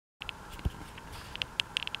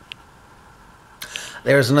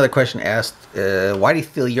There was another question asked: why do you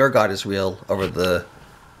feel your God is real over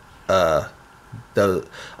uh, the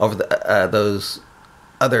those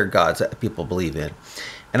other gods that people believe in?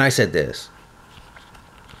 And I said this: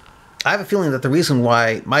 I have a feeling that the reason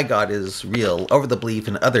why my God is real over the belief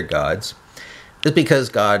in other gods is because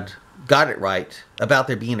God got it right about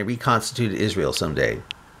there being a reconstituted Israel someday.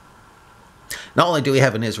 Not only do we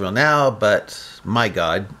have an Israel now, but my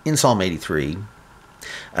God, in Psalm 83,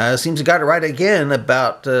 seems to got it right again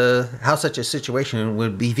about how such a situation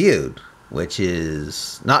would be viewed, which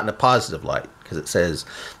is not in a positive light, because it says,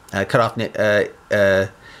 cut off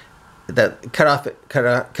that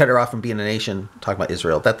cut her off from being a nation, talking about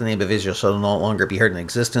Israel, that the name of Israel shall no longer be heard in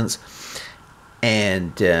existence,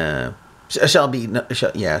 and shall be,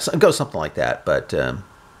 yeah, it goes something like that. But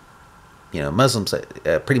Muslims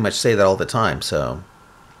pretty much say that all the time, so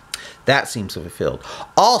that seems to be fulfilled.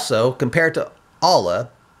 Also, compared to Allah,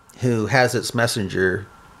 who has its messenger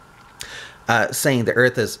saying the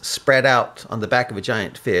earth is spread out on the back of a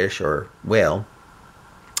giant fish or whale,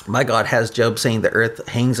 my God has Job saying the earth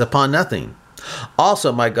hangs upon nothing.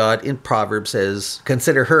 Also, my God in Proverbs says,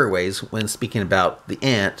 consider her ways when speaking about an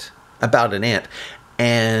ant.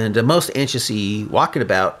 And most ants you see walking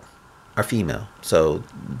about are female. So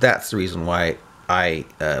that's the reason why I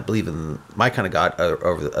believe in my kind of God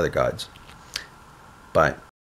over the other gods. Bye.